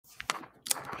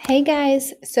Hey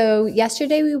guys, so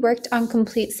yesterday we worked on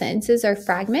complete sentences or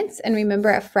fragments, and remember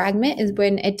a fragment is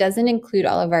when it doesn't include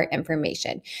all of our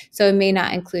information. So it may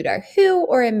not include our who,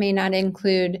 or it may not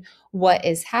include what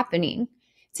is happening.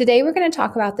 Today we're going to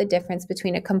talk about the difference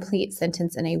between a complete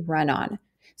sentence and a run-on.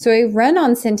 So a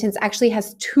run-on sentence actually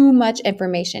has too much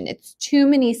information. It's too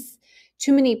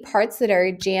many parts that are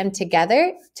jammed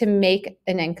together to make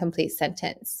an incomplete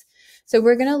sentence. So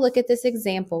we're going to look at this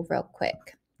example real quick.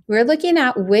 We're looking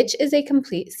at which is a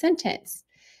complete sentence.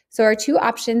 So our two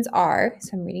options are,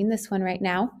 so I'm reading this one right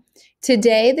now.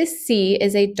 Today the sea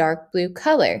is a dark blue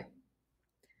color.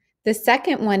 The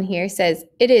second one here says,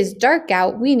 it is dark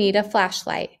out, we need a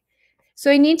flashlight. So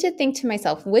I need to think to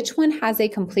myself, which one has a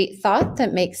complete thought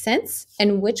that makes sense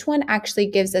and which one actually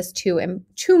gives us too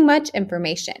much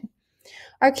information.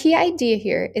 Our key idea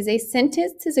here is a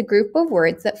sentence is a group of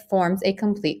words that forms a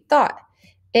complete thought.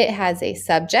 It has a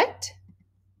subject,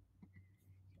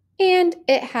 and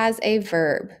it has a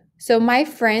verb. So my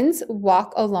friends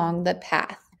walk along the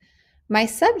path. My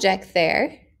subject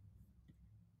there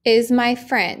is my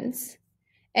friends,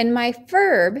 and my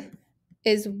verb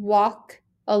is walk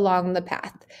along the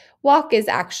path. Walk is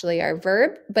actually our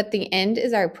verb, but the end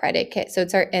is our predicate, so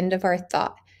it's our end of our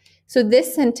thought. So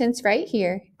this sentence right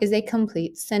here is a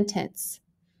complete sentence.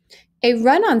 A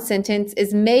run-on sentence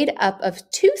is made up of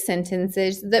two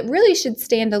sentences that really should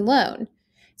stand alone.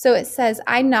 So it says,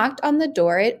 I knocked on the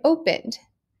door, it opened.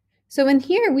 So in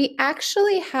here, we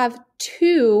actually have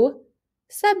two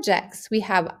subjects. We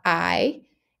have I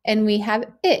and we have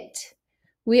it.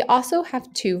 We also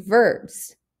have two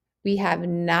verbs. We have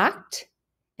knocked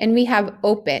and we have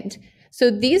opened.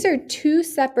 So these are two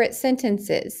separate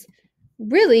sentences.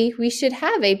 Really, we should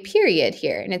have a period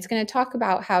here, and it's going to talk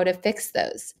about how to fix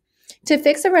those. To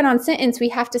fix a run-on sentence, we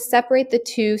have to separate the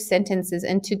two sentences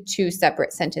into two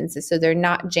separate sentences so they're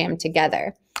not jammed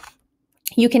together.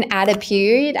 You can add a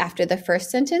period after the first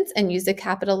sentence and use a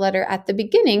capital letter at the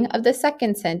beginning of the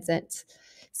second sentence.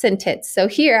 So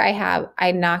here I have,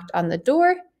 I knocked on the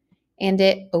door and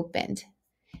it opened.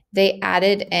 They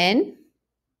added in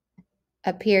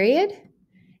a period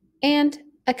and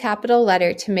a capital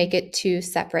letter to make it two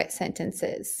separate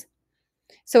sentences.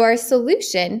 So our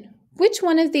solution, which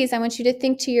one of these, I want you to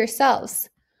think to yourselves,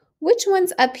 which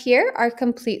ones up here are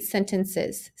complete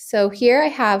sentences? So here I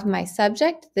have my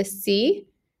subject, the sea,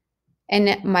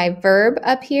 and my verb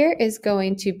up here is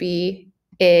going to be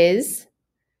is.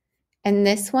 And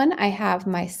this one, I have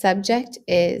my subject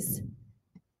is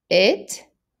it.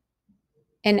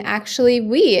 And actually,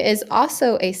 we is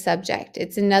also a subject.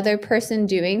 It's another person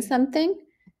doing something.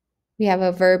 We have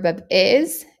a verb of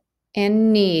is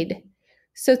and need.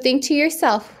 So think to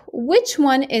yourself, which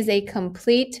one is a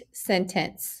complete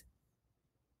sentence?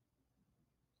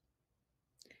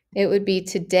 It would be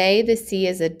today the sea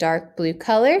is a dark blue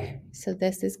color. So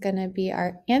this is going to be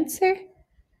our answer.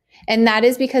 And that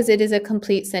is because it is a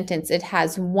complete sentence. It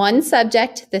has one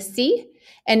subject, the sea,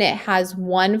 and it has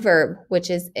one verb, which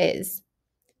is.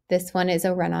 This one is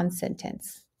a run-on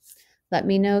sentence. Let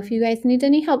me know if you guys need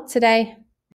any help today.